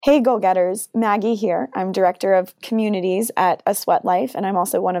Hey, goal-getters, Maggie here. I'm Director of Communities at A Sweat Life, and I'm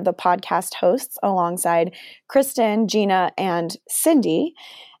also one of the podcast hosts alongside Kristen, Gina, and Cindy.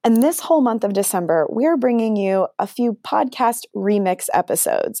 And this whole month of December, we're bringing you a few podcast remix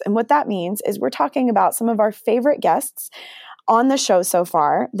episodes. And what that means is we're talking about some of our favorite guests on the show so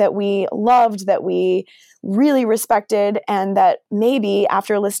far that we loved, that we really respected, and that maybe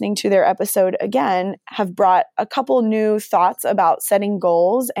after listening to their episode again have brought a couple new thoughts about setting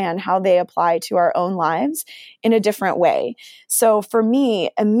goals and how they apply to our own lives in a different way. So for me,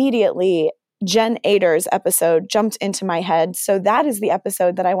 immediately, Jen Ader's episode jumped into my head. So that is the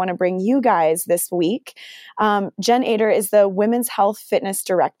episode that I want to bring you guys this week. Jen Ader is the Women's Health Fitness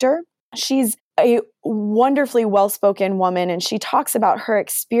Director. She's a wonderfully well-spoken woman, and she talks about her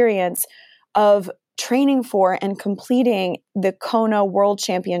experience of training for and completing the Kona World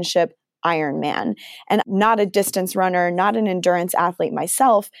Championship Ironman. And not a distance runner, not an endurance athlete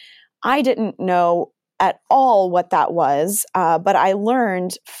myself, I didn't know at all what that was, but I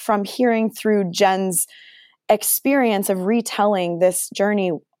learned from hearing through Jen's experience of retelling this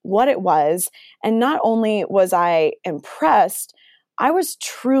journey what it was. And not only was I impressed, I was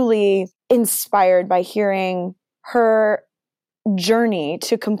truly inspired by hearing her journey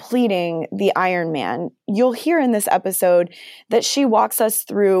to completing the Ironman. You'll hear in this episode that she walks us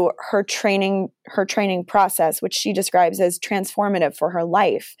through her training process, which she describes as transformative for her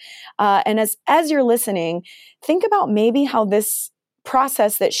life. And as you're listening, think about maybe how this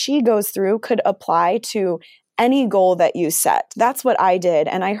process that she goes through could apply to any goal that you set. That's what I did.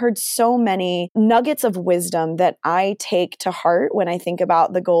 And I heard so many nuggets of wisdom that I take to heart when I think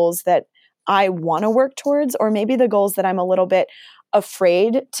about the goals that I want to work towards, or maybe the goals that I'm a little bit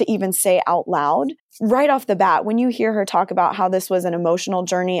afraid to even say out loud. Right off the bat, when you hear her talk about how this was an emotional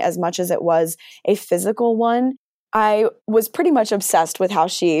journey as much as it was a physical one, I was pretty much obsessed with how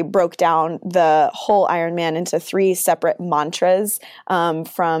she broke down the whole Ironman into 3 separate mantras and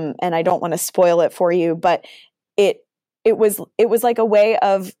I don't want to spoil it for you, but it was like a way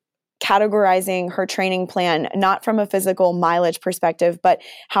of categorizing her training plan, not from a physical mileage perspective, but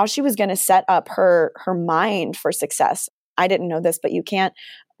how she was going to set up her mind for success. I didn't know this, but you can't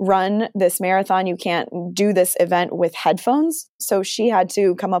run this marathon, you can't do this event with headphones. So she had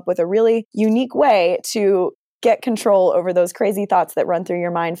to come up with a really unique way to get control over those crazy thoughts that run through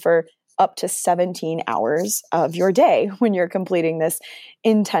your mind for up to 17 hours of your day when you're completing this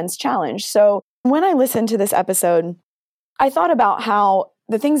intense challenge. So when I listened to this episode, I thought about how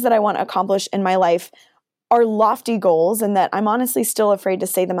the things that I want to accomplish in my life are lofty goals, and that I'm honestly still afraid to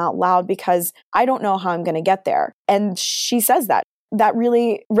say them out loud because I don't know how I'm going to get there. And she says that. That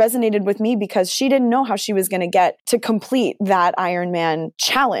really resonated with me because she didn't know how she was going to get to complete that Ironman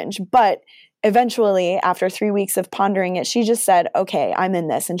challenge. But eventually, after 3 weeks of pondering it, she just said, okay, I'm in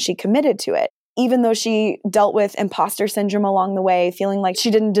this. And she committed to it. Even though she dealt with imposter syndrome along the way, feeling like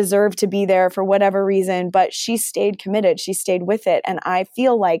she didn't deserve to be there for whatever reason, but she stayed committed. She stayed with it. And I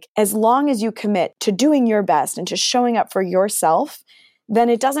feel like as long as you commit to doing your best and to showing up for yourself, then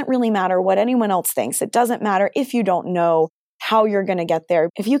it doesn't really matter what anyone else thinks. It doesn't matter if you don't know how you're going to get there.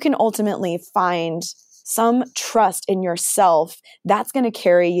 If you can ultimately find some trust in yourself, that's going to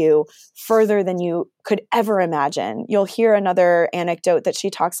carry you further than you could ever imagine. You'll hear another anecdote that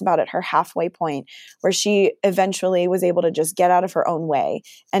she talks about at her halfway point, where she eventually was able to just get out of her own way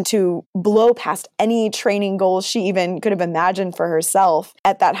and to blow past any training goals she even could have imagined for herself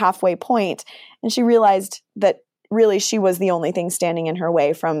at that halfway point. And she realized that really she was the only thing standing in her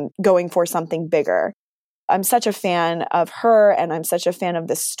way from going for something bigger. I'm such a fan of her, and I'm such a fan of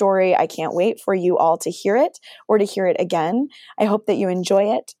this story. I can't wait for you all to hear it or to hear it again. I hope that you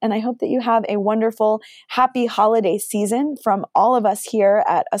enjoy it, and I hope that you have a wonderful, happy holiday season from all of us here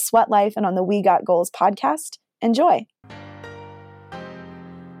at A Sweat Life and on the We Got Goals podcast. Enjoy.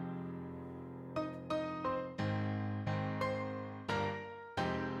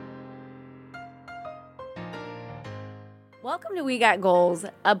 Welcome to We Got Goals,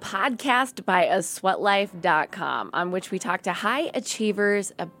 a podcast by asweatlife.com, on which we talk to high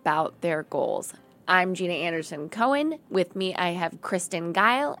achievers about their goals. I'm Gina Anderson Cohen. With me, I have Kristen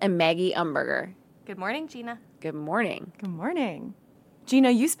Guile and Maggie Umberger. Good morning, Gina. Good morning. Good morning.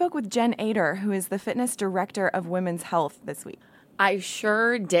 Gina, you spoke with Jen Ader, who is the fitness director of Women's Health this week. I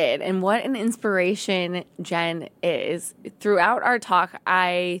sure did. And what an inspiration Jen is. Throughout our talk,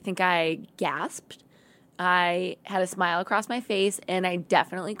 I think I gasped. I had a smile across my face, and I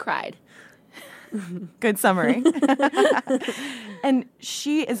definitely cried. Good summary. And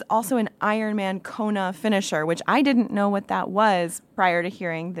she is also an Ironman Kona finisher, which I didn't know what that was prior to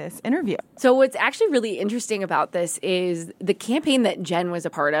hearing this interview. So what's actually really interesting about this is the campaign that Jen was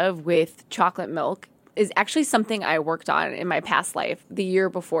a part of with chocolate milk is actually something I worked on in my past life the year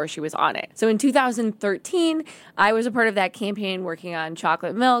before she was on it. So in 2013, I was a part of that campaign working on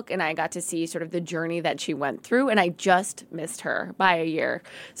chocolate milk, and I got to see sort of the journey that she went through, and I just missed her by a year.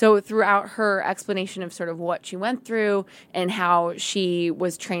 So throughout her explanation of sort of what she went through and how she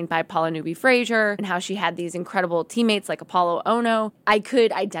was trained by Paula Newby Fraser and how she had these incredible teammates like Apollo Ono, I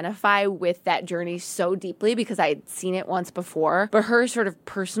could identify with that journey so deeply because I had seen it once before. But her sort of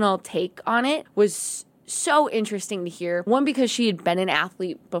personal take on it was so interesting to hear. One, because she had been an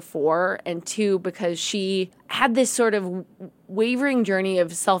athlete before, and two, because she had this sort of wavering journey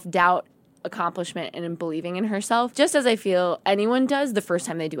of self-doubt, accomplishment, and in believing in herself, just as I feel anyone does the first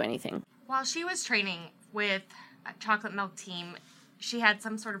time they do anything. While she was training with a chocolate milk team, she had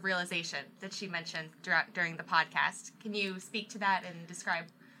some sort of realization that she mentioned during the podcast. Can you speak to that and describe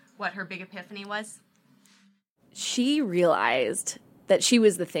what her big epiphany was? She realized that she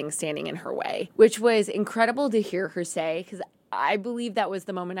was the thing standing in her way, which was incredible to hear her say, because I believe that was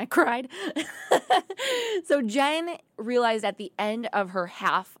the moment I cried. So Jen realized at the end of her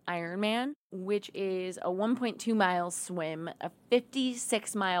half Ironman, which is a 1.2 mile swim, a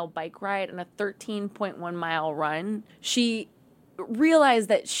 56-mile bike ride, and a 13.1 mile run, she realized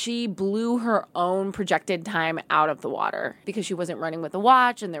that she blew her own projected time out of the water because she wasn't running with a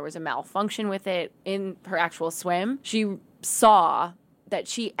watch and there was a malfunction with it in her actual swim. She saw that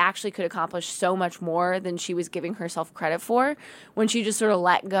she actually could accomplish so much more than she was giving herself credit for when she just sort of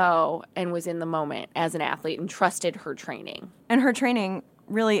let go and was in the moment as an athlete and trusted her training. And her training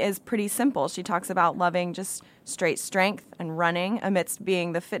really is pretty simple. She talks about loving just straight strength and running amidst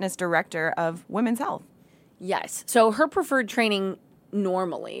being the fitness director of Women's Health. Yes. So her preferred training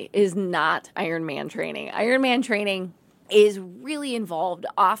normally is not Ironman training. Ironman training is really involved.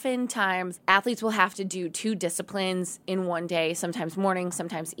 Oftentimes, athletes will have to do 2 disciplines in one day, sometimes morning,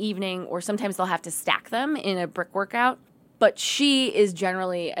 sometimes evening, or sometimes they'll have to stack them in a brick workout. But she is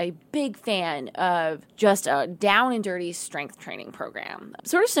generally a big fan of just a down and dirty strength training program,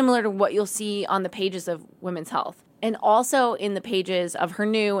 sort of similar to what you'll see on the pages of Women's Health, and also in the pages of her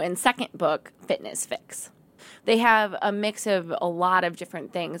new and second book, Fitness Fix. They have a mix of a lot of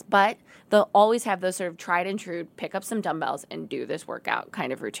different things, but they'll always have those sort of tried and true, pick up some dumbbells and do this workout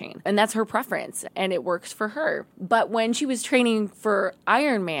kind of routine. And that's her preference, and it works for her. But when she was training for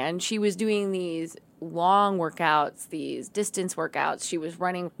Ironman, she was doing these long workouts, these distance workouts. She was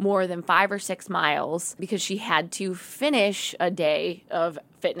running more than 5 or 6 miles because she had to finish a day of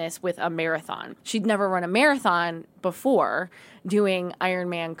fitness with a marathon. She'd never run a marathon before doing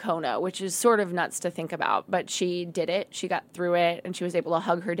Ironman Kona, which is sort of nuts to think about, but she did it. She got through it, and she was able to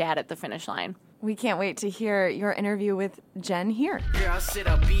hug her dad at the finish line. We can't wait to hear your interview with Jen here. Girl, I said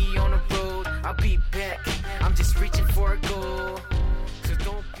I'll be on the road, I'll be back. I'm just reaching for a goal, so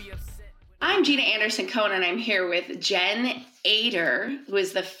don't be upset. I'm Gina Anderson Cohen, and I'm here with Jen Ader, who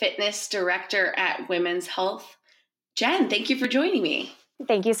is the fitness director at Women's Health. Jen, thank you for joining me.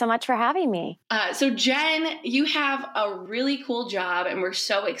 Thank you so much for having me. So Jen, you have a really cool job, and we're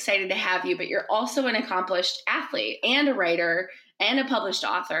so excited to have you, but you're also an accomplished athlete and a writer and a published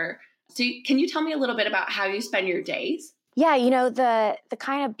author. So can you tell me a little bit about how you spend your days? Yeah, you know, the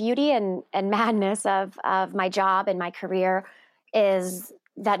kind of beauty and madness of my job and my career is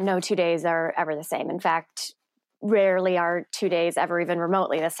that no 2 days are ever the same. In fact, rarely are 2 days ever even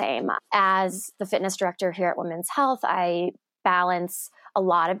remotely the same. As the fitness director here at Women's Health, I balance a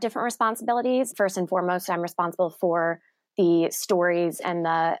lot of different responsibilities. First and foremost, I'm responsible for the stories and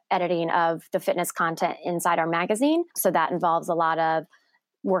the editing of the fitness content inside our magazine. So that involves a lot of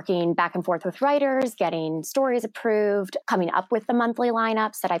working back and forth with writers, getting stories approved, coming up with the monthly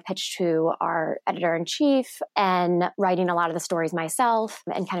lineups that I pitch to our editor-in-chief, and writing a lot of the stories myself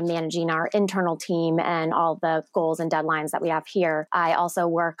and kind of managing our internal team and all the goals and deadlines that we have here. I also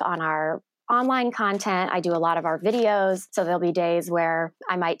work on our online content. I do a lot of our videos. So there'll be days where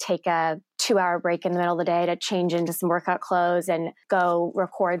I might take a 2-hour break in the middle of the day to change into some workout clothes and go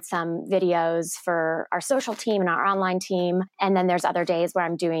record some videos for our social team and our online team. And then there's other days where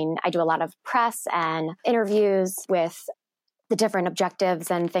I do a lot of press and interviews with the different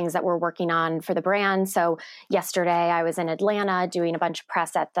objectives and things that we're working on for the brand. So yesterday I was in Atlanta doing a bunch of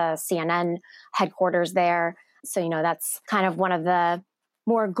press at the CNN headquarters there. So, that's kind of one of the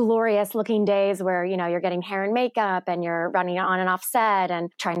more glorious looking days where, you're getting hair and makeup and you're running on and off set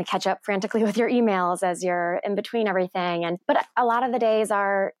and trying to catch up frantically with your emails as you're in between everything. But a lot of the days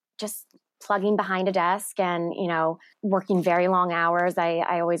are just plugging behind a desk and, working very long hours.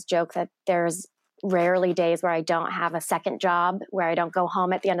 I always joke that there's rarely days where I don't have a second job, where I don't go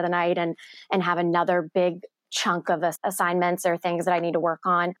home at the end of the night and have another big chunk of assignments or things that I need to work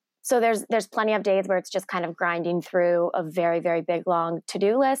on. So there's plenty of days where it's just kind of grinding through a very, very big, long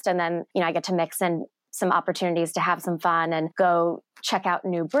to-do list. And then, I get to mix in some opportunities to have some fun and go check out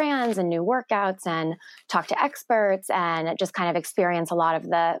new brands and new workouts and talk to experts and just kind of experience a lot of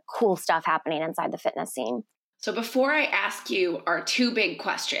the cool stuff happening inside the fitness scene. So before I ask you our two big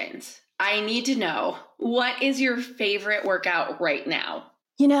questions, I need to know, what is your favorite workout right now?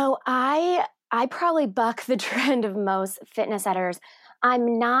 I probably buck the trend of most fitness editors.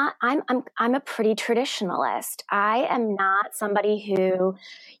 I'm a pretty traditionalist. I am not somebody who,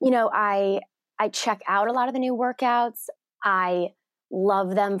 I check out a lot of the new workouts. I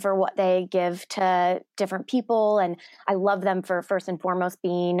love them for what they give to different people. And I love them for, first and foremost,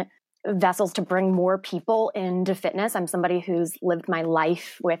 being vessels to bring more people into fitness. I'm somebody who's lived my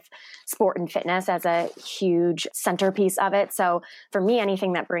life with sport and fitness as a huge centerpiece of it. So for me,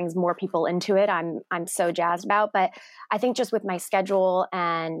 anything that brings more people into it, I'm so jazzed about. But I think just with my schedule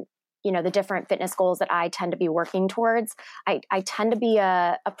and the different fitness goals that I tend to be working towards, I tend to be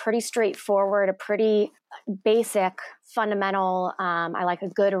a pretty straightforward, a pretty basic, fundamental. I like a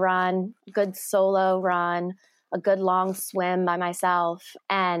good run, good solo run, a good long swim by myself,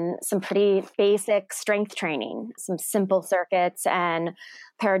 and some pretty basic strength training, some simple circuits and a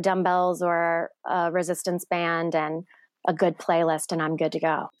pair of dumbbells or a resistance band and a good playlist, and I'm good to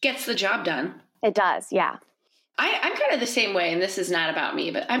go. Gets the job done. It does, yeah. I'm kind of the same way, and this is not about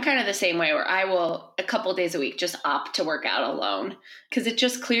me, but I'm kind of the same way where I will, a couple days a week, just opt to work out alone because it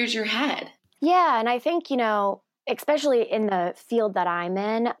just clears your head. Yeah, and I think, especially in the field that I'm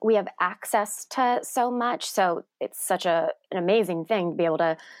in, we have access to so much. So it's such an amazing thing to be able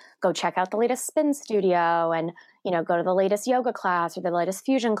to go check out the latest spin studio and, go to the latest yoga class or the latest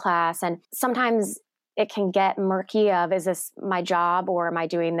fusion class. And sometimes it can get murky of, is this my job or am I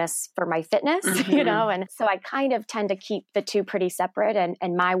doing this for my fitness? Mm-hmm. And so I kind of tend to keep the two pretty separate,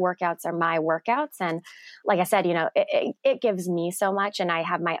 and my workouts are my workouts. And like I said, it gives me so much, and I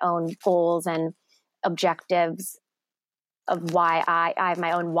have my own goals and objectives of why I have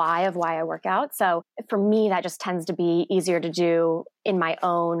my own why of why I work out. So for me, that just tends to be easier to do in my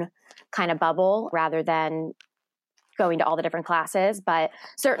own kind of bubble rather than going to all the different classes. But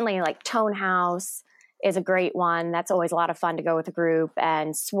certainly like Tone House is a great one. That's always a lot of fun to go with a group.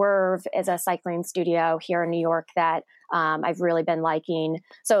 And Swerve is a cycling studio here in New York that I've really been liking.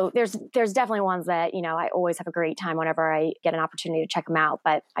 So there's definitely ones that, I always have a great time whenever I get an opportunity to check them out.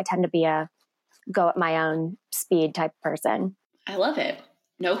 But I tend to be a go at my own speed type person. I love it.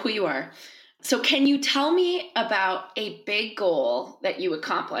 Know who you are. So can you tell me about a big goal that you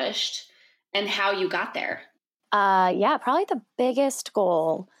accomplished and how you got there? Yeah, probably the biggest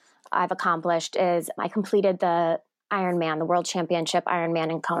goal I've accomplished is I completed the Ironman, the World Championship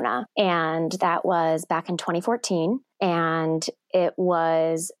Ironman in Kona. And that was back in 2014. And it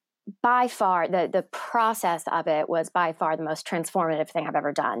was by far, the process of it was by far the most transformative thing I've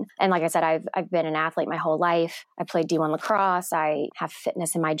ever done. And like I said, I've been an athlete my whole life. I played D1 lacrosse. I have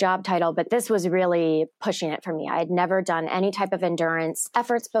fitness in my job title, but this was really pushing it for me. I had never done any type of endurance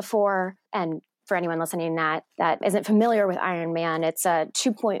efforts before. And for anyone listening that isn't familiar with Ironman, it's a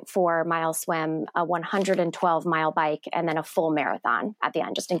 2.4 mile swim, a 112 mile bike, and then a full marathon at the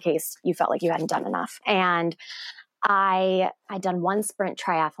end, just in case you felt like you hadn't done enough. And I'd done one sprint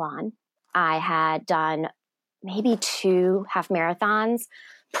triathlon. I had done maybe 2 half marathons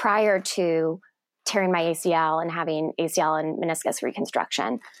prior to tearing my ACL and having ACL and meniscus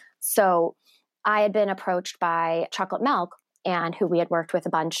reconstruction. So I had been approached by Chocolate Milk, and who we had worked with a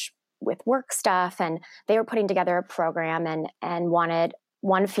bunch with work stuff, and they were putting together a program and wanted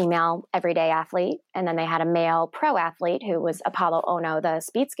one female everyday athlete, and then they had a male pro athlete who was Apollo Ono, the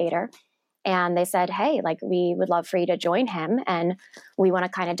speed skater. And they said, hey, we would love for you to join him. And we want to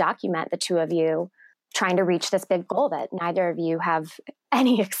kind of document the two of you trying to reach this big goal that neither of you have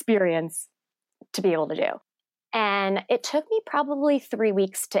any experience to be able to do. And it took me probably 3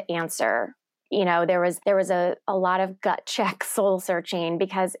 weeks to answer. There was a lot of gut check, soul searching,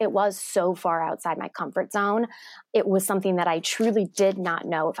 because it was so far outside my comfort zone. It was something that I truly did not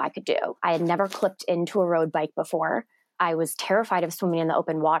know if I could do. I had never clipped into a road bike before. I was terrified of swimming in the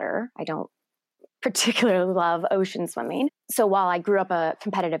open water. I don't particularly love ocean swimming. So while I grew up a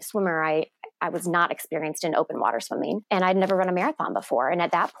competitive swimmer, I I was not experienced in open water swimming, and I'd never run a marathon before. And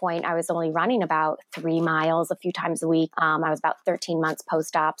at that point, I was only running about 3 miles a few times a week. I was about 13 months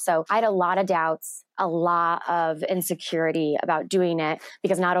post-op. So I had a lot of doubts, a lot of insecurity about doing it,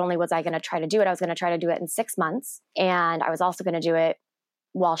 because not only was I going to try to do it, I was going to try to do it in 6 months. And I was also going to do it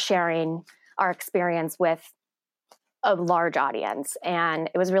while sharing our experience with a large audience. And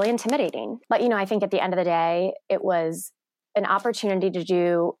it was really intimidating. But, I think at the end of the day, it was an opportunity to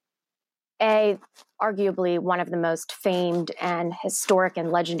do arguably one of the most famed and historic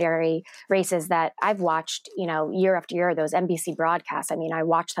and legendary races that I've watched, year after year, those NBC broadcasts. I mean, I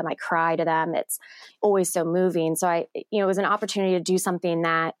watch them, I cry to them. It's always so moving. So it was an opportunity to do something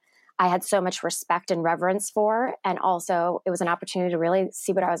that I had so much respect and reverence for. And also it was an opportunity to really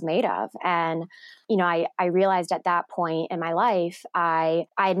see what I was made of. And, I realized at that point in my life, I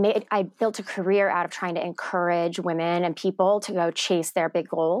built a career out of trying to encourage women and people to go chase their big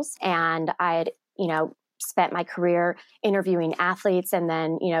goals. And I had, spent my career interviewing athletes and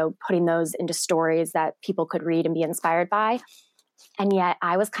then, putting those into stories that people could read and be inspired by. And yet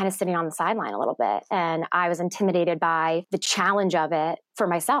I was kind of sitting on the sideline a little bit, and I was intimidated by the challenge of it for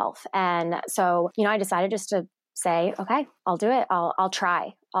myself. And so, I decided just to say, okay, I'll do it. I'll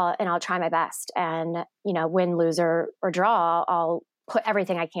try, and I'll try my best. And, win, lose, or draw, I'll put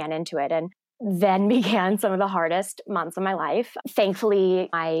everything I can into it. And then began some of the hardest months of my life. Thankfully,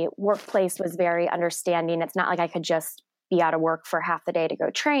 my workplace was very understanding. It's not like I could just be out of work for half the day to go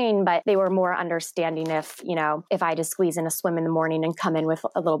train, but they were more understanding if I had to squeeze in a swim in the morning and come in with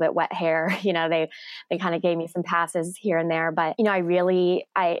a little bit wet hair, they kind of gave me some passes here and there. But,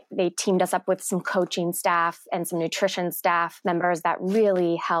 they teamed us up with some coaching staff and some nutrition staff members that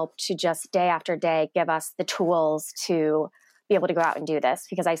really helped to just day after day give us the tools to be able to go out and do this,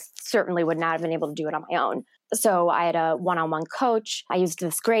 because I certainly would not have been able to do it on my own. So I had a one-on-one coach. I used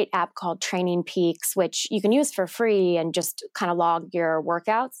this great app called Training Peaks, which you can use for free and just kind of log your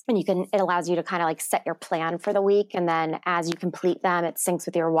workouts. And it allows you to kind of like set your plan for the week. And then as you complete them, it syncs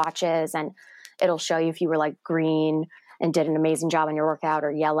with your watches, and it'll show you if you were like green and did an amazing job on your workout,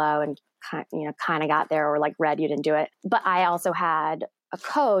 or yellow and kind of got there, or like red, you didn't do it. But I also had a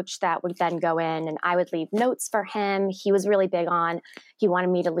coach that would then go in and I would leave notes for him. He was really big on, he wanted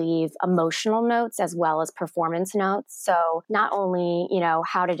me to leave emotional notes as well as performance notes. So not only,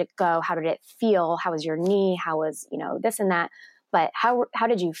 how did it go? How did it feel? How was your knee? How was, this and that, but how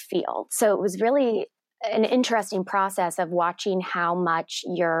did you feel? So it was really an interesting process of watching how much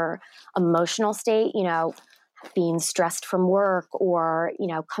your emotional state, being stressed from work, or,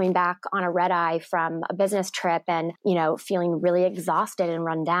 coming back on a red eye from a business trip and, feeling really exhausted and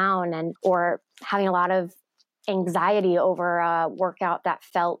run down, or having a lot of anxiety over a workout that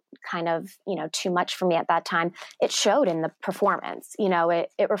felt kind of, too much for me at that time. It showed in the performance,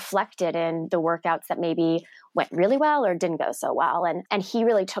 it reflected in the workouts that maybe went really well or didn't go so well. And he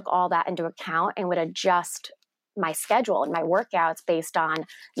really took all that into account and would adjust my schedule and my workouts based on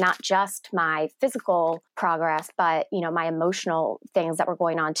not just my physical progress, but, my emotional things that were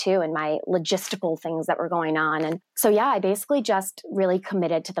going on too, and my logistical things that were going on. And so, yeah, I basically just really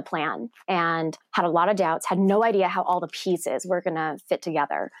committed to the plan and had a lot of doubts, had no idea how all the pieces were going to fit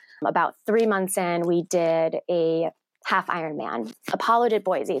together. About 3 months in, we did a half Ironman. Apollo did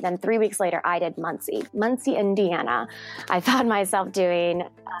Boise. Then 3 weeks later, I did Muncie, Indiana. I found myself doing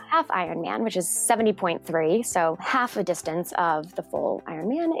a half Ironman, which is 70.3. So half the distance of the full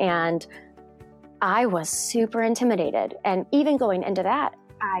Ironman. And I was super intimidated. And even going into that,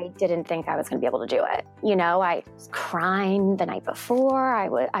 I didn't think I was going to be able to do it. I was crying the night before. I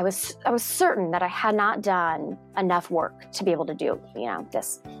was certain that I had not done enough work to be able to do,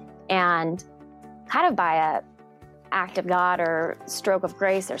 this. And kind of by a act of God or stroke of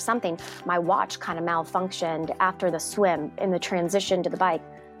grace or something, my watch kind of malfunctioned after the swim in the transition to the bike.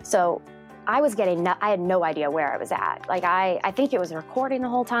 So I had no idea where I was at. Like I think it was recording the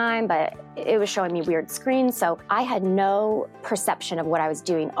whole time, but it was showing me weird screens. So I had no perception of what I was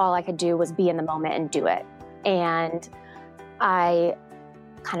doing. All I could do was be in the moment and do it. And I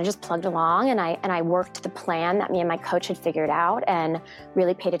kind of just plugged along, and I worked the plan that me and my coach had figured out and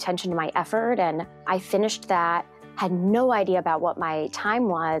really paid attention to my effort. And I finished that, had no idea about what my time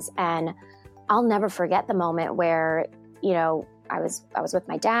was. And I'll never forget the moment where, I was with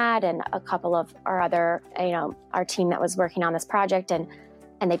my dad and a couple of our other, our team that was working on this project, and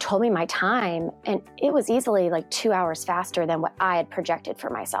they told me my time, and it was easily like 2 hours faster than what I had projected for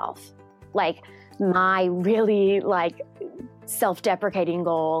myself. Like my really self-deprecating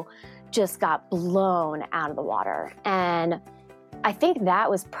goal just got blown out of the water. And I think that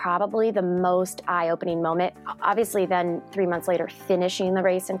was probably the most eye-opening moment. Obviously then 3 months later, finishing the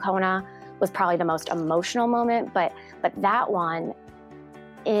race in Kona was probably the most emotional moment, but that one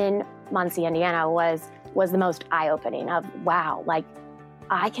in Muncie, Indiana was the most eye-opening of, wow, like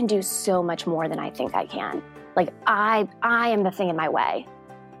I can do so much more than I think I can. Like I am the thing in my way.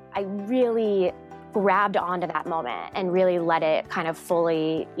 I really grabbed onto that moment and really let it kind of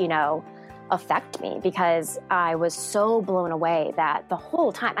fully, affect me, because I was so blown away that the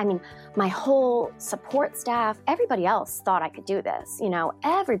whole time, I mean, my whole support staff, everybody else thought I could do this.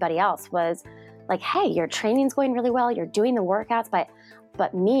 Everybody else was like, hey, your training's going really well. You're doing the workouts,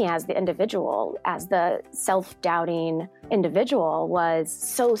 but me as the individual, as the self-doubting individual, was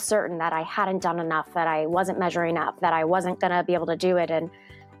so certain that I hadn't done enough, that I wasn't measuring up, that I wasn't going to be able to do it.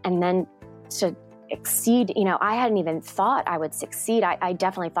 And then to exceed, I hadn't even thought I would succeed. I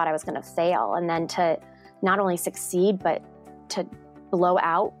definitely thought I was going to fail. And then to not only succeed, but to blow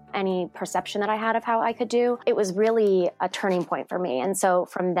out any perception that I had of how I could do, it was really a turning point for me. And so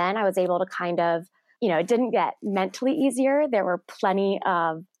from then I was able to kind of, it didn't get mentally easier. There were plenty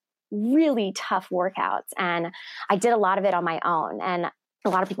of really tough workouts, and I did a lot of it on my own. And a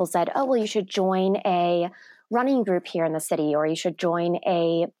lot of people said, oh, well, you should join a running group here in the city, or you should join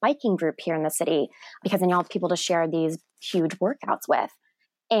a biking group here in the city, because then you'll have people to share these huge workouts with.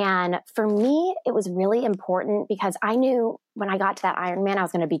 And for me, it was really important because I knew when I got to that Ironman, I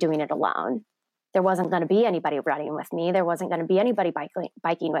was going to be doing it alone. There wasn't going to be anybody running with me. There wasn't going to be anybody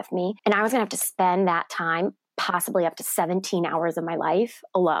biking with me. And I was going to have to spend that time, possibly up to 17 hours of my life,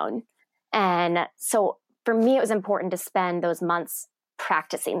 alone. And so for me, it was important to spend those months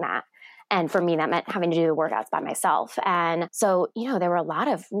practicing that. And for me, that meant having to do the workouts by myself. And so, there were a lot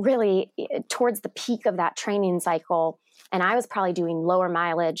of really, towards the peak of that training cycle, and I was probably doing lower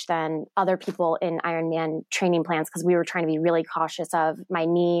mileage than other people in Ironman training plans, because we were trying to be really cautious of my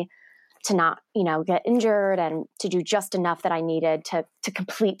knee to not, get injured, and to do just enough that I needed to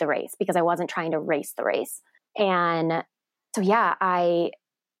complete the race, because I wasn't trying to race the race. And so, yeah, I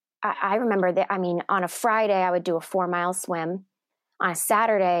remember that, on a Friday, I would do a 4-mile swim. On a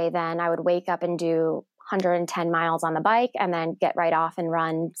Saturday, then I would wake up and do 110 miles on the bike, and then get right off and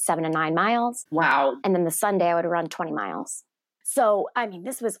run 7 to 9 miles. Wow. And then the Sunday I would run 20 miles. So,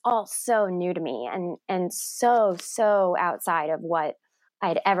 this was all so new to me, and so outside of what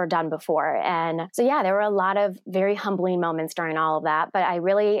I'd ever done before. And so, yeah, there were a lot of very humbling moments during all of that. But I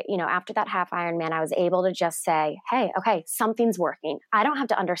really, after that half Ironman, I was able to just say, hey, okay, something's working. I don't have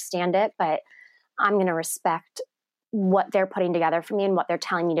to understand it, but I'm going to respect what they're putting together for me and what they're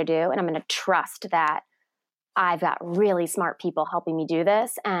telling me to do. And I'm going to trust that I've got really smart people helping me do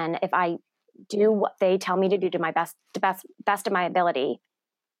this. And if I do what they tell me to do to my best of my ability,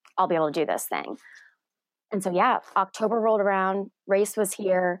 I'll be able to do this thing. And so, yeah, October rolled around, race was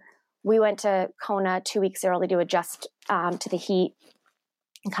here. We went to Kona 2 weeks early to adjust to the heat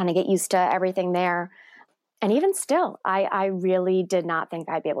and kind of get used to everything there. And even still, I really did not think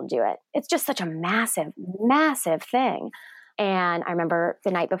I'd be able to do it. It's just such a massive, massive thing. And I remember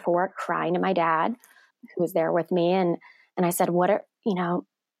the night before crying to my dad, who was there with me. And I said, what are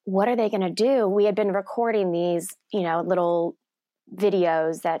they going to do? We had been recording these, little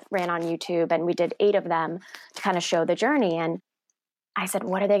videos that ran on YouTube, and we did 8 of them to kind of show the journey. And I said,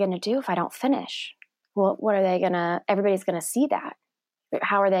 what are they going to do if I don't finish? Well, everybody's going to see that.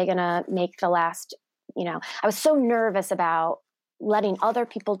 How are they going to make the last, I was so nervous about letting other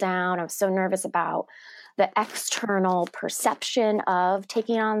people down. I was so nervous about the external perception of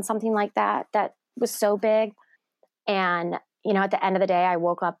taking on something like that was so big. And, at the end of the day, I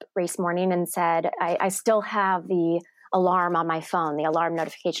woke up race morning and said, I still have the alarm on my phone, the alarm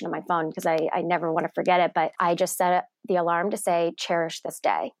notification on my phone, because I never want to forget it. But I just set the alarm to say, cherish this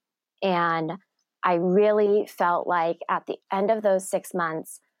day. And I really felt like at the end of those 6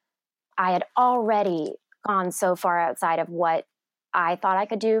 months, I had already gone so far outside of what I thought I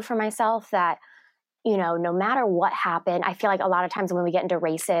could do for myself that, no matter what happened, I feel like a lot of times when we get into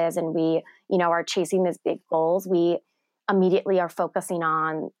races and we, are chasing these big goals, we immediately are focusing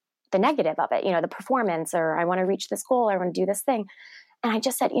on the negative of it, the performance, or I want to reach this goal, or I want to do this thing. And I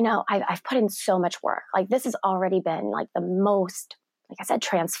just said, I've put in so much work. Like, this has already been like the most, like I said,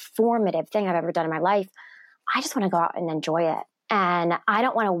 transformative thing I've ever done in my life. I just want to go out and enjoy it. And I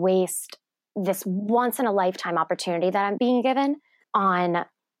don't want to waste this once in a lifetime opportunity that I'm being given on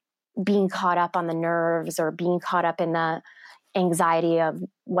being caught up on the nerves, or being caught up in the anxiety of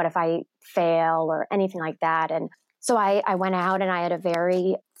what if I fail, or anything like that. And so I went out and I had a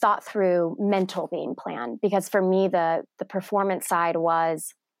very thought through mental game plan, because for me, the performance side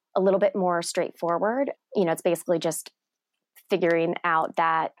was a little bit more straightforward. It's basically just figuring out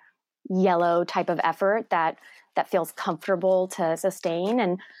that yellow type of effort that feels comfortable to sustain.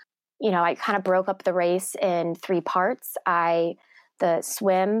 And I kind of broke up the race in 3 parts. The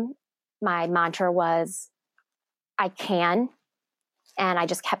swim, my mantra was, I can. And I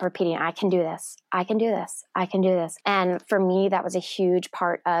just kept repeating, I can do this. I can do this. I can do this. And for me, that was a huge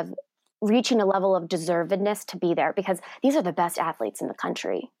part of reaching a level of deservedness to be there, because these are the best athletes in the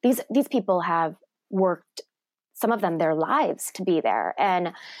country. These people have worked, some of them, their lives to be there.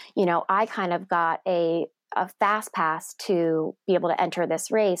 And, I kind of got a fast pass to be able to enter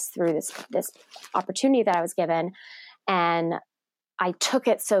this race through this opportunity that I was given. And I took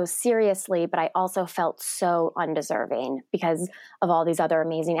it so seriously, but I also felt so undeserving because of all these other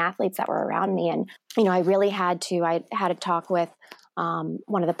amazing athletes that were around me. And, I really had to talk with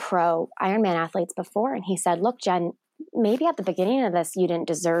one of the pro Ironman athletes before. And he said, look, Jen, maybe at the beginning of this, you didn't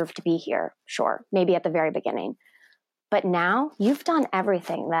deserve to be here. Sure. Maybe at the very beginning. But now you've done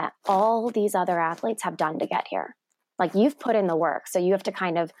everything that all these other athletes have done to get here. Like, you've put in the work. So you have to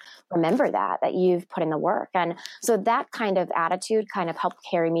kind of remember that you've put in the work. And so that kind of attitude kind of helped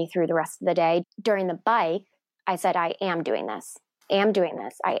carry me through the rest of the day. During the bike, I said, I am doing this. I am doing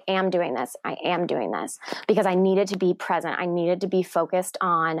this. I am doing this. I am doing this, because I needed to be present. I needed to be focused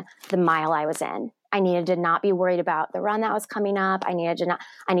on the mile I was in. I needed to not be worried about the run that was coming up. I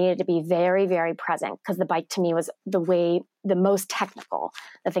needed to be very, very present, because the bike to me was the most technical,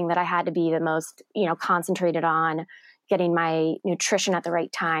 the thing that I had to be the most, concentrated on, getting my nutrition at the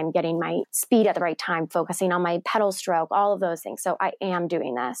right time, getting my speed at the right time, focusing on my pedal stroke, all of those things. So I am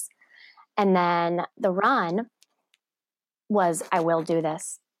doing this. And then the run was, I will do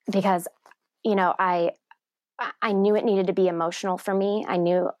this, because, I knew it needed to be emotional for me. I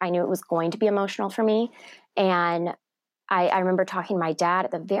knew it was going to be emotional for me. And I remember talking to my dad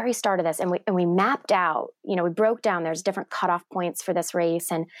at the very start of this, and we mapped out, we broke down, there's different cutoff points for this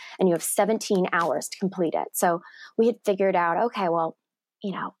race, and you have 17 hours to complete it. So we had figured out, okay, well,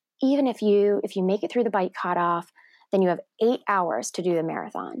 even if you make it through the bike cutoff, then you have 8 hours to do the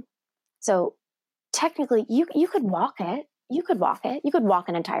marathon. So technically you could walk it. You could walk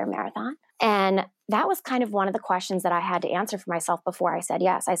an entire marathon. And that was kind of one of the questions that I had to answer for myself before I said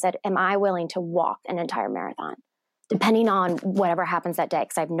yes. I said, am I willing to walk an entire marathon? Depending on whatever happens that day,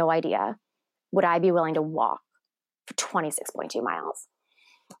 because I have no idea, would I be willing to walk for 26.2 miles?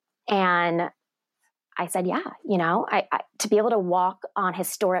 And I said, yeah, I to be able to walk on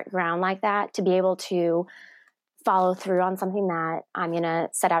historic ground like that, to be able to follow through on something that I'm going to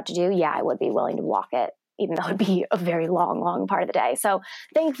set out to do, yeah, I would be willing to walk it, even though it'd be a very long, long part of the day. So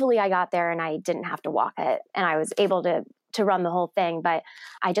thankfully I got there and I didn't have to walk it, and I was able to run the whole thing. But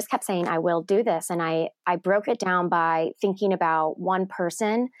I just kept saying, I will do this. And I broke it down by thinking about one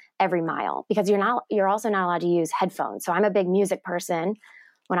person every mile, because you're also not allowed to use headphones. So I'm a big music person.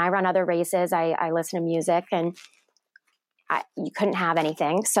 When I run other races, I listen to music, and you couldn't have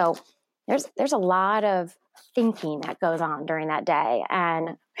anything. So there's a lot of thinking that goes on during that day,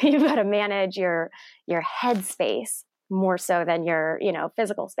 and you've got to manage your head space more so than your,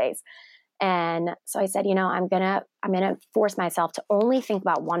 physical space. And so I said, I'm going to force myself to only think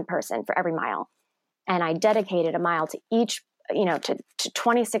about one person for every mile. And I dedicated a mile to each, to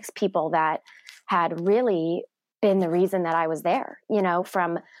 26 people that had really been the reason that I was there,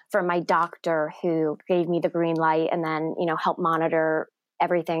 from my doctor, who gave me the green light and then, helped monitor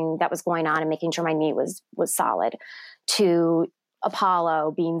everything that was going on and making sure my knee was solid, to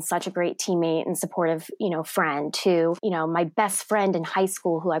Apollo being such a great teammate and supportive, friend, to, my best friend in high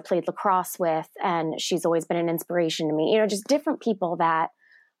school who I played lacrosse with, and she's always been an inspiration to me, just different people that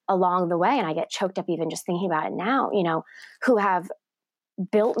along the way, and I get choked up even just thinking about it now, who have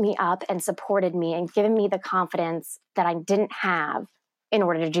built me up and supported me and given me the confidence that I didn't have in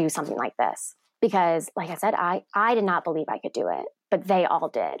order to do something like this. Because like I said, I did not believe I could do it, but they all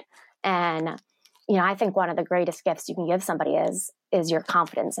did. And I think one of the greatest gifts you can give somebody is your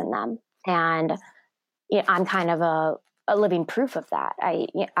confidence in them. And I'm kind of a living proof of that.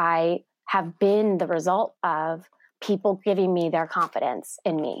 I have been the result of people giving me their confidence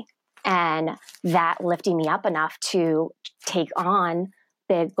in me, and that lifting me up enough to take on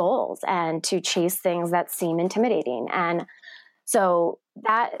big goals and to chase things that seem intimidating. And so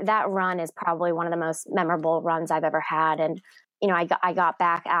that run is probably one of the most memorable runs I've ever had. And I got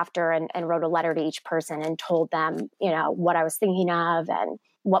back after and wrote a letter to each person and told them, what I was thinking of and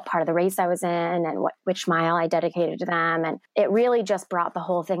what part of the race I was in and which mile I dedicated to them. And it really just brought the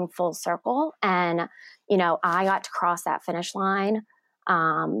whole thing full circle. And, I got to cross that finish line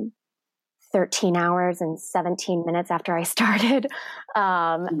 13 hours and 17 minutes after I started.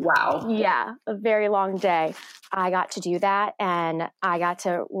 Wow. Yeah, a very long day. I got to do that, and I got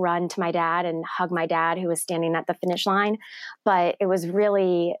to run to my dad and hug my dad, who was standing at the finish line. But it was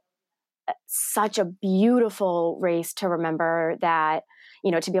really such a beautiful race to remember that,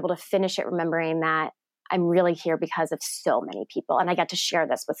 to be able to finish it remembering that I'm really here because of so many people. And I got to share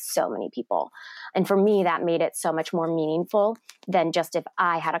this with so many people. And for me, that made it so much more meaningful than just if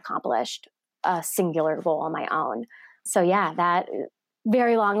I had accomplished a singular goal on my own. So yeah, that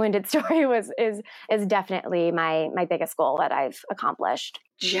very long-winded story is definitely my biggest goal that I've accomplished.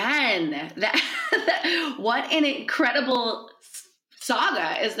 Jen, what an incredible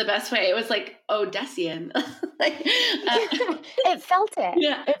saga is the best way. It was like Odyssean. It felt it.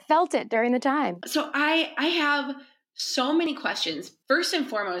 Yeah. It felt it during the time. So I have so many questions. First and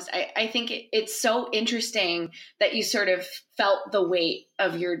foremost, I think it's so interesting that you sort of felt the weight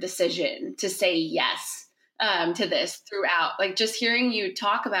of your decision to say yes to this throughout. Like just hearing you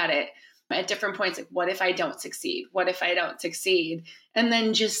talk about it at different points, like what if I don't succeed? What if I don't succeed? And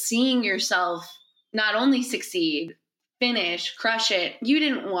then just seeing yourself not only succeed, finish, crush it. You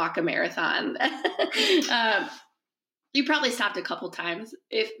didn't walk a marathon. You probably stopped a couple times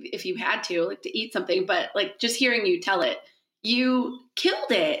if you had to, like to eat something, but like just hearing you tell it, you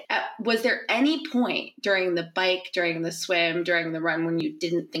killed it. Was there any point during the bike, during the swim, during the run when you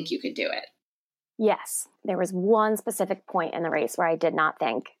didn't think you could do it? Yes, there was one specific point in the race where I did not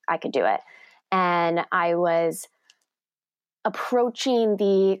think I could do it. And I was approaching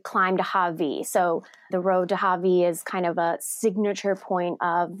the climb to Hawi. So the road to Hawi is kind of a signature point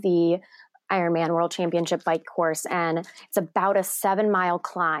of the Ironman World Championship bike course. And it's about a 7-mile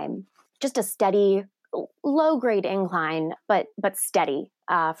climb, just a steady, low-grade incline, but steady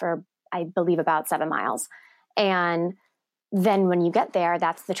for, I believe, about 7 miles. And then when you get there,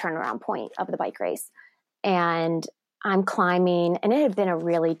 that's the turnaround point of the bike race. And I'm climbing, and it had been a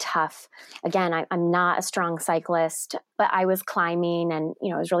really tough, again, I'm not a strong cyclist, but I was climbing and,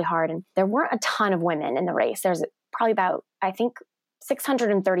 it was really hard. And there weren't a ton of women in the race. There's probably about, I think,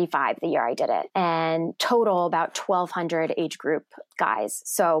 635 the year I did it, and total about 1,200 age group guys.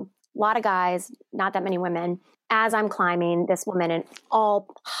 So a lot of guys, not that many women. As I'm climbing, this woman in all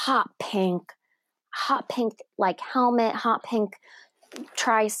hot pink like helmet, hot pink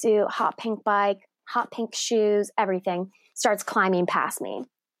tri-suit, hot pink bike, hot pink shoes, everything, starts climbing past me.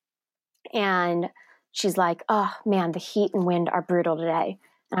 And she's like, oh man, the heat and wind are brutal today.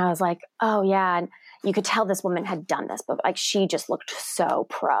 And I was like, oh yeah. And you could tell this woman had done this, but like she just looked so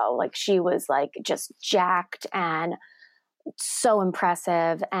pro. Like she was like just jacked and so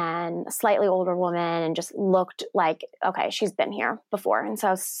impressive, and a slightly older woman, and just looked like, okay, she's been here before. And so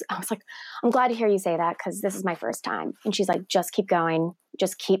I was like, I'm glad to hear you say that because this is my first time. And she's like, just keep going.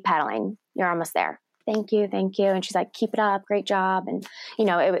 Just keep pedaling. You're almost there. Thank you. Thank you. And she's like, keep it up. Great job. And,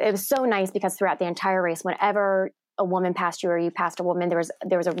 it was so nice because throughout the entire race, whenever a woman passed you or you passed a woman, there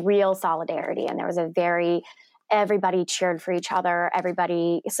was a real solidarity, and there was everybody cheered for each other.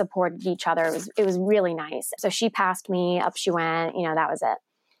 Everybody supported each other. It was really nice. So she passed me, up she went, that was it.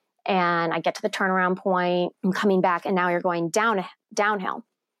 And I get to the turnaround point, I'm coming back, and now you're going downhill.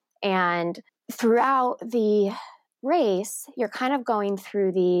 And throughout the race, you're kind of going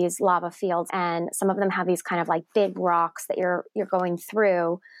through these lava fields, and some of them have these kind of like big rocks that you're going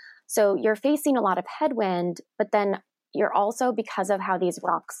through. So you're facing a lot of headwind, but then you're also, because of how these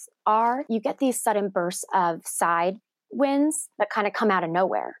rocks are, you get these sudden bursts of side winds that kind of come out of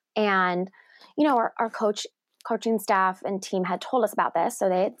nowhere. And, our coaching staff and team had told us about this. So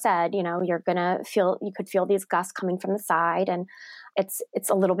they had said, you could feel these gusts coming from the side, and it's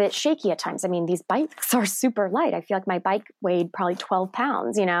a little bit shaky at times. I mean, these bikes are super light. I feel like my bike weighed probably 12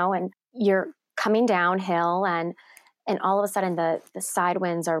 pounds, and you're coming downhill, and all of a sudden the side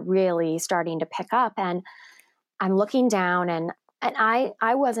winds are really starting to pick up. And I'm looking down, and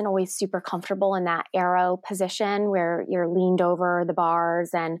I wasn't always super comfortable in that aero position where you're leaned over the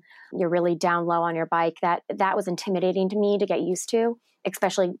bars and you're really down low on your bike. That was intimidating to me to get used to,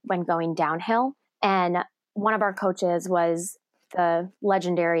 especially when going downhill. And one of our coaches was the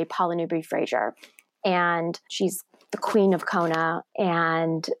legendary Paula Newby-Fraser, and she's the queen of Kona.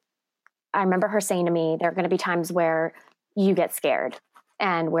 And I remember her saying to me, there are going to be times where you get scared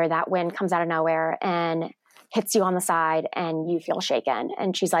and where that wind comes out of nowhere and hits you on the side and you feel shaken.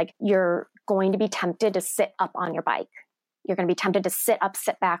 And she's like, you're going to be tempted to sit up on your bike. You're going to be tempted to sit up,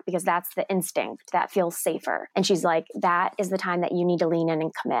 sit back, because that's the instinct that feels safer. And she's like, that is the time that you need to lean in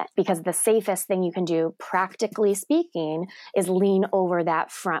and commit, because the safest thing you can do, practically speaking, is lean over that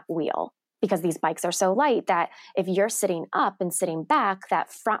front wheel. Because these bikes are so light that if you're sitting up and sitting back,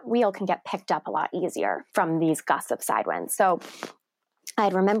 that front wheel can get picked up a lot easier from these gusts of side winds. So I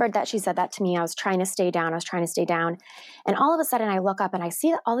had remembered that she said that to me. I was trying to stay down. And all of a sudden I look up and I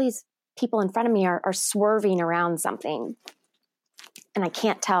see that all these people in front of me are swerving around something. And I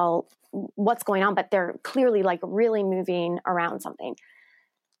can't tell what's going on, but they're clearly like really moving around something.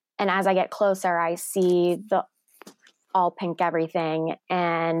 And as I get closer, I see the all pink everything,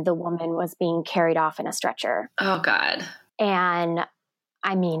 and the woman was being carried off in a stretcher. Oh God. And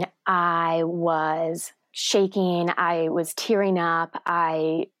I mean, I was shaking. I was tearing up.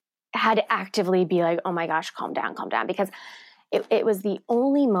 I had to actively be like, oh my gosh, calm down, because it was the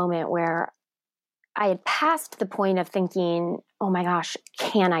only moment where I had passed the point of thinking, oh my gosh,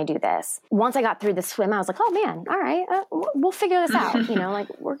 can I do this? Once I got through the swim, I was like, oh man, all right, we'll figure this out. Like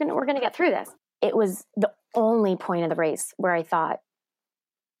we're gonna get through this. It was the only point of the race where I thought,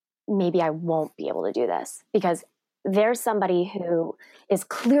 maybe I won't be able to do this, because there's somebody who is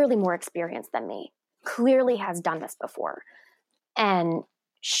clearly more experienced than me, clearly has done this before, and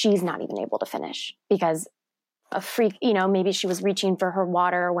she's not even able to finish because a freak, maybe she was reaching for her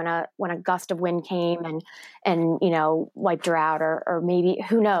water when a gust of wind came and wiped her out, or maybe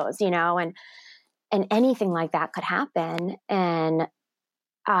who knows, and anything like that could happen. And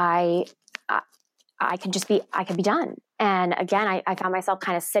I could be done. And again, I found myself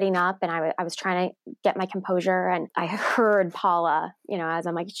kind of sitting up, and I was trying to get my composure, and I heard Paula, as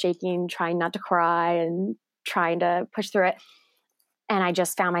I'm like shaking, trying not to cry and trying to push through it. And I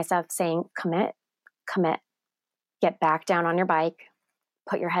just found myself saying, commit, get back down on your bike,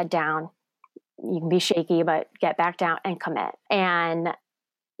 put your head down. You can be shaky, but get back down and commit. And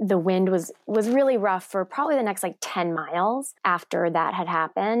the wind was really rough for probably the next 10 miles after that had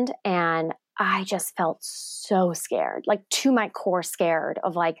happened. And I just felt so scared, to my core scared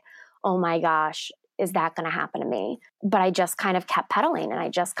of oh my gosh, is that going to happen to me? But I just kind of kept pedaling, and I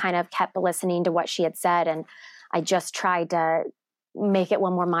just kind of kept listening to what she had said. And I just tried to make it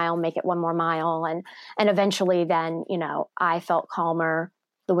one more mile. And eventually then, I felt calmer.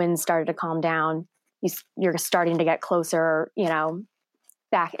 The wind started to calm down. You're starting to get closer,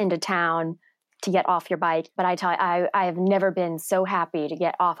 back into town to get off your bike. But I tell you, I have never been so happy to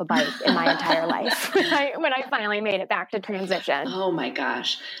get off a bike in my entire life when I finally made it back to transition. Oh my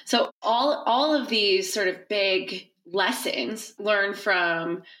gosh. So all of these sort of big lessons learned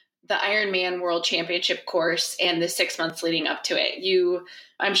from the Ironman World Championship course and the 6 months leading up to it.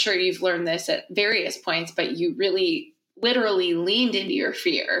 I'm sure you've learned this at various points, but you really literally leaned into your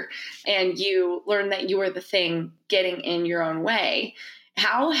fear, and you learned that you were the thing getting in your own way.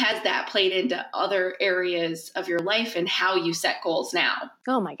 How has that played into other areas of your life and how you set goals now?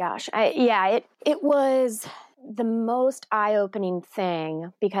 Oh my gosh. It was the most eye-opening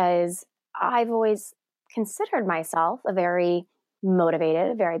thing, because I've always considered myself a very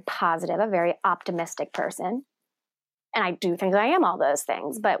motivated, a very positive, a very optimistic person. And I do think I am all those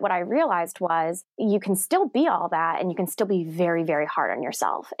things. But what I realized was you can still be all that, and you can still be very, very hard on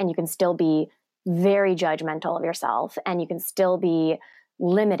yourself, and you can still be very judgmental of yourself, and you can still be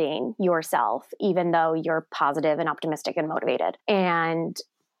limiting yourself, even though you're positive and optimistic and motivated. And,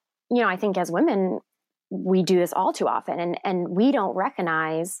 I think as women, we do this all too often, and we don't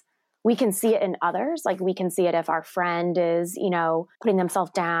recognize. We can see it in others. We can see it if our friend is, putting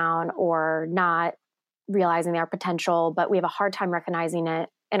themselves down or not realizing their potential, but we have a hard time recognizing it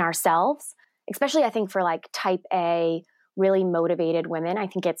in ourselves, especially I think for type A, really motivated women. I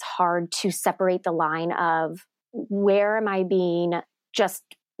think it's hard to separate the line of where am I being just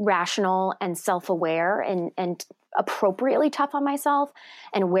rational and self-aware and appropriately tough on myself,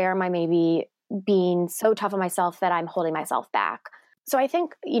 and where am I maybe being so tough on myself that I'm holding myself back. So I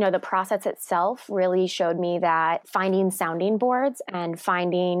think, the process itself really showed me that finding sounding boards and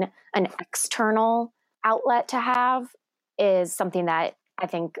finding an external outlet to have is something that I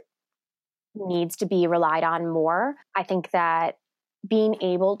think needs to be relied on more. I think that being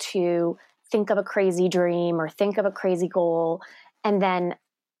able to think of a crazy dream or think of a crazy goal, and then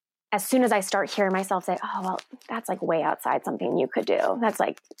as soon as I start hearing myself say, oh, well, that's way outside something you could do.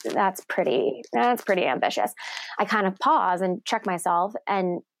 That's pretty ambitious. I kind of pause and check myself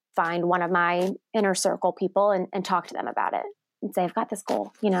and find one of my inner circle people and talk to them about it and say, I've got this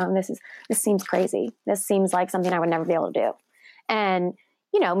goal, and this seems crazy. This seems like something I would never be able to do. And,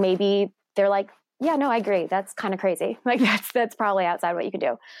 maybe they're like, yeah, no, I agree. That's kind of crazy. That's probably outside what you could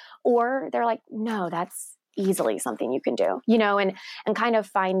do. Or they're like, no, that's easily something you can do, and kind of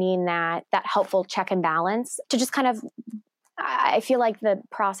finding that helpful check and balance to just kind of, I feel like the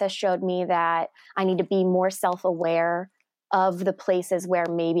process showed me that I need to be more self-aware of the places where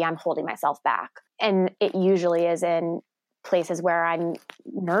maybe I'm holding myself back. And it usually is in places where I'm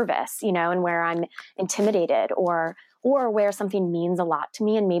nervous, and where I'm intimidated or where something means a lot to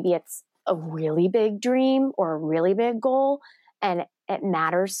me. And maybe it's a really big dream or a really big goal, and it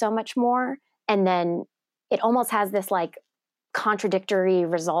matters so much more. And then it almost has this contradictory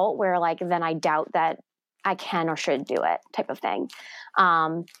result where like, then I doubt that I can or should do it type of thing.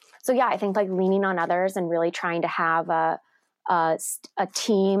 So yeah, I think like leaning on others and really trying to have a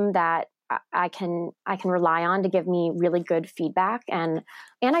team that I can rely on to give me really good feedback. And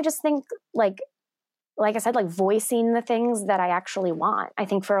I just think like I said, like voicing the things that I actually want. I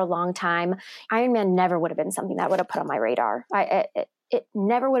think for a long time, Ironman never would have been something that would have put on my radar. It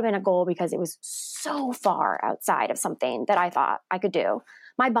never would have been a goal because it was so far outside of something that I thought I could do.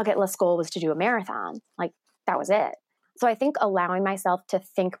 My bucket list goal was to do a marathon. Like that was it. So I think allowing myself to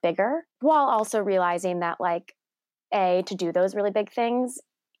think bigger while also realizing that like, to do those really big things,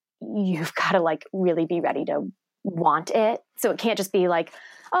 you've got to like really be ready to want it. So it can't just be like,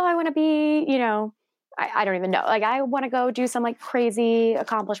 oh, I want to be, you know, I don't even know. Like I want to go do some like crazy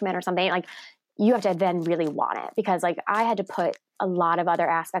accomplishment or something. Like you have to then really want it, because like I had to put a lot of other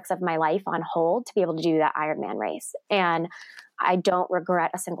aspects of my life on hold to be able to do that Ironman race. And I don't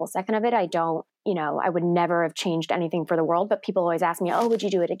regret a single second of it. I don't, you know, I would never have changed anything for the world, but people always ask me, oh, would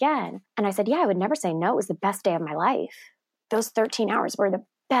you do it again? And I said, yeah, I would never say no. It was the best day of my life. Those 13 hours were the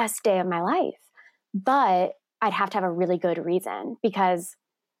best day of my life, but I'd have to have a really good reason, because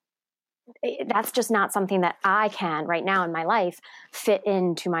that's just not something that I can right now in my life fit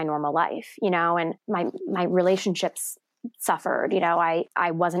into my normal life, you know, and my relationships suffered, you know,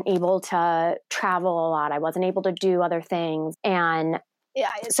 I wasn't able to travel a lot. I wasn't able to do other things. And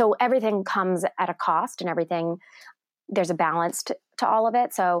so everything comes at a cost, and everything, there's a balance to all of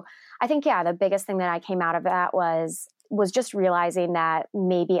it. So I think, yeah, the biggest thing that I came out of that was just realizing that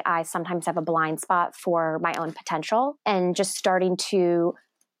maybe I sometimes have a blind spot for my own potential, and just starting to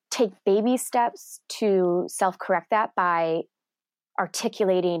take baby steps to self-correct that by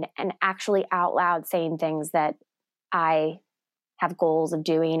articulating and actually out loud saying things that I have goals of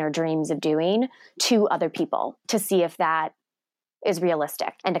doing or dreams of doing to other people, to see if that is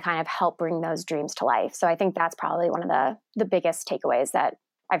realistic and to kind of help bring those dreams to life. So I think that's probably one of the biggest takeaways that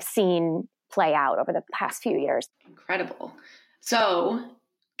I've seen play out over the past few years. Incredible. So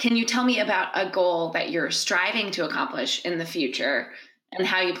can you tell me about a goal that you're striving to accomplish in the future and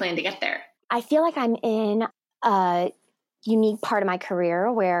how you plan to get there? I feel like I'm in a unique part of my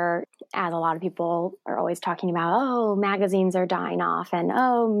career where, as a lot of people are always talking about, oh, magazines are dying off and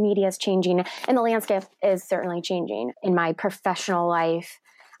oh, media is changing, and the landscape is certainly changing. In my professional life,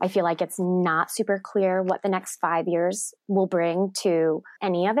 I feel like it's not super clear what the next 5 years will bring to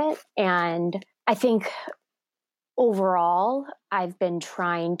any of it. And I think overall, I've been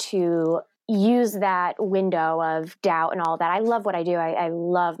trying to use that window of doubt and all that. I love what I do. I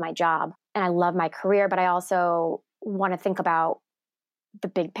love my job and I love my career, but I also want to think about the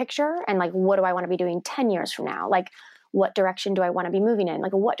big picture and like, what do I want to be doing 10 years from now? Like, what direction do I want to be moving in?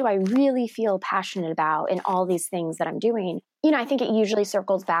 Like, what do I really feel passionate about in all these things that I'm doing? You know, I think it usually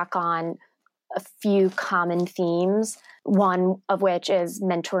circles back on a few common themes, one of which is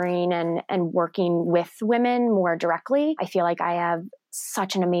mentoring and working with women more directly. I feel like I have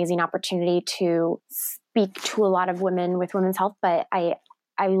such an amazing opportunity to speak to a lot of women with women's health, but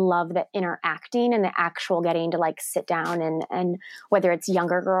I love the interacting and the actual getting to like sit down and whether it's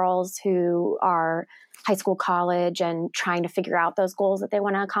younger girls who are high school, college, and trying to figure out those goals that they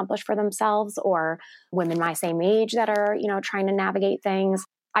want to accomplish for themselves, or women my same age that are, you know, trying to navigate things.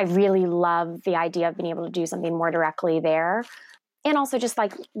 I really love the idea of being able to do something more directly there. And also just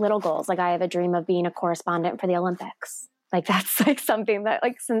like little goals. Like I have a dream of being a correspondent for the Olympics. Like that's like something that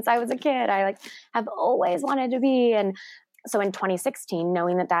like since I was a kid, I like have always wanted to be. And so in 2016,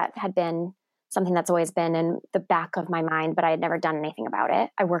 knowing that had been something that's always been in the back of my mind, but I had never done anything about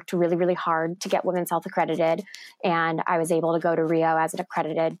it. I worked really, really hard to get Women's Health accredited, and I was able to go to Rio as an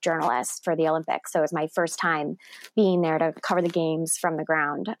accredited journalist for the Olympics. So it was my first time being there to cover the games from the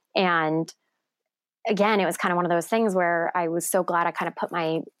ground. And again, it was kind of one of those things where I was so glad I kind of put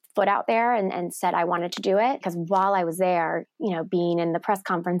my foot out there and said I wanted to do it, because while I was there, you know, being in the press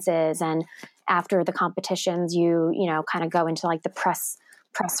conferences and after the competitions, you know, kind of go into like the press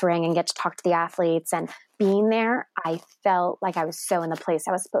ring and get to talk to the athletes, and being there, I felt like I was so in the place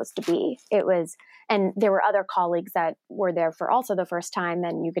I was supposed to be. It was, and there were other colleagues that were there for also the first time,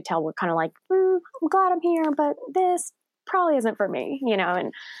 and you could tell we're kind of like, I'm glad I'm here, but this probably isn't for me, you know,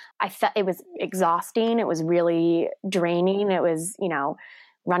 and I felt it was exhausting. It was really draining. It was, you know,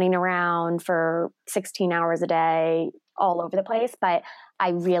 running around for 16 hours a day all over the place, but I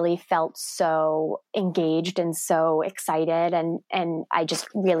really felt so engaged and so excited, and I just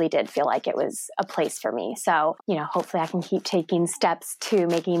really did feel like it was a place for me. So, you know, hopefully I can keep taking steps to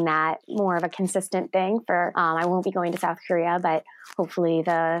making that more of a consistent thing for, I won't be going to South Korea, but hopefully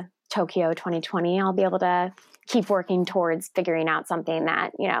the Tokyo 2020, I'll be able to keep working towards figuring out something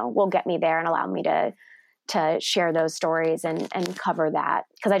that, will get me there and allow me to share those stories and cover that.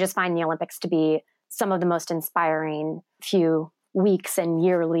 Because I just find the Olympics to be some of the most inspiring few weeks and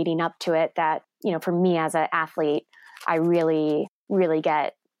year leading up to it that, for me as an athlete, I really, really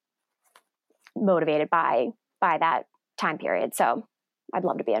get motivated by that time period. So I'd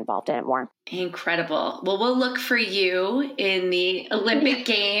love to be involved in it more. Incredible. Well, we'll look for you in the Olympic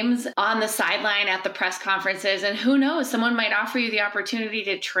Games, on the sideline at the press conferences. And who knows, someone might offer you the opportunity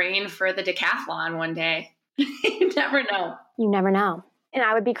to train for the decathlon one day. You never know. You never know. And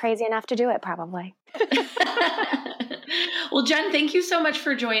I would be crazy enough to do it probably. Well, Jen, thank you so much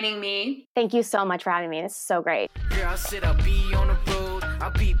for joining me. Thank you so much for having me. This is so great. Girl, I said I'll be on the road.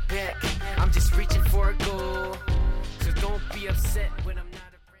 I'll be back. I'm just reaching for a goal. So don't be upset when I'm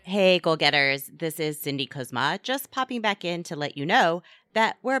not around. Hey, goal getters. This is Cindy Kozma, just popping back in to let you know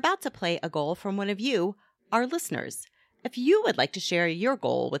that we're about to play a goal from one of you, our listeners. If you would like to share your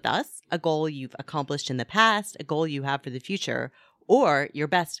goal with us, a goal you've accomplished in the past, a goal you have for the future, or your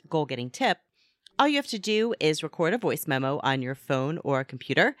best goal-getting tip, all you have to do is record a voice memo on your phone or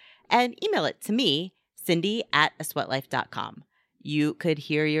computer and email it to me, Cindy@asweatlife.com. You could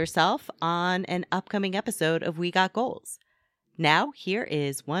hear yourself on an upcoming episode of We Got Goals. Now, here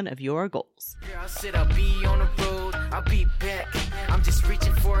is one of your goals. Girl, I said I'll be on the road. I'll be back. I'm just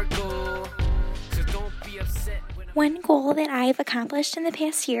reaching for a goal. So don't be upset when I'm... One goal that I've accomplished in the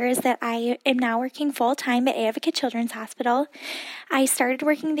past year is that I am now working full-time at Advocate Children's Hospital. I started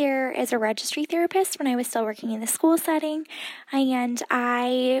working there as a registry therapist when I was still working in the school setting, and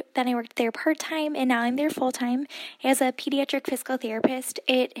I worked there part-time, and now I'm there full-time as a pediatric physical therapist.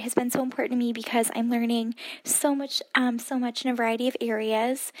 It has been so important to me because I'm learning so much in a variety of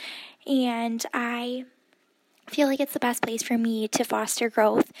areas, and I feel like it's the best place for me to foster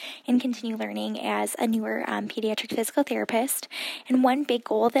growth and continue learning as a newer pediatric physical therapist. And one big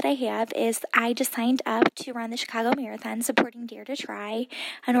goal that I have is I just signed up to run the Chicago Marathon supporting Dare to Try,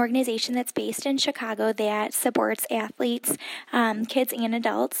 an organization that's based in Chicago that supports athletes, kids and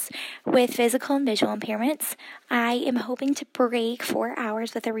adults with physical and visual impairments. I am hoping to break 4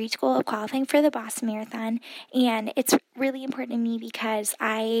 hours with a reach goal of qualifying for the Boston Marathon, and it's really important to me because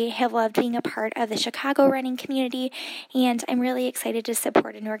I have loved being a part of the Chicago running community, and I'm really excited to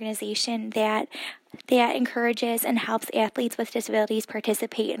support an organization that encourages and helps athletes with disabilities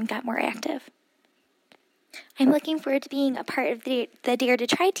participate and get more active. I'm looking forward to being a part of the Dare to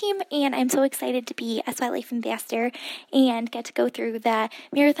Try team, and I'm so excited to be a Sweat Life ambassador and get to go through the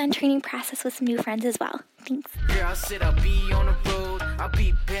marathon training process with some new friends as well. Thanks. Girl, I said I'll be on the road. I'll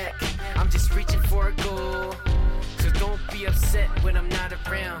be back. I'm just reaching for a goal. So don't be upset when I'm not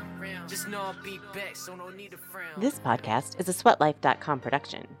around. Just know I'll be back, so no need to frown. This podcast is a SweatLife.com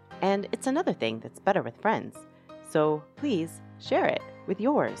production, and it's another thing that's better with friends. So please share it with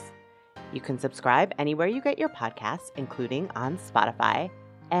yours. You can subscribe anywhere you get your podcasts, including on Spotify.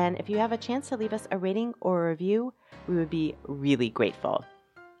 And if you have a chance to leave us a rating or a review, we would be really grateful.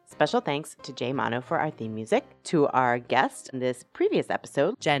 Special thanks to Jay Mano for our theme music, to our guest in this previous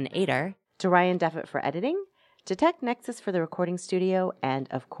episode, Jen Ader, to Ryan Deffett for editing, to Tech Nexus for the recording studio, and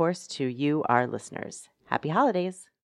of course to you, our listeners. Happy holidays!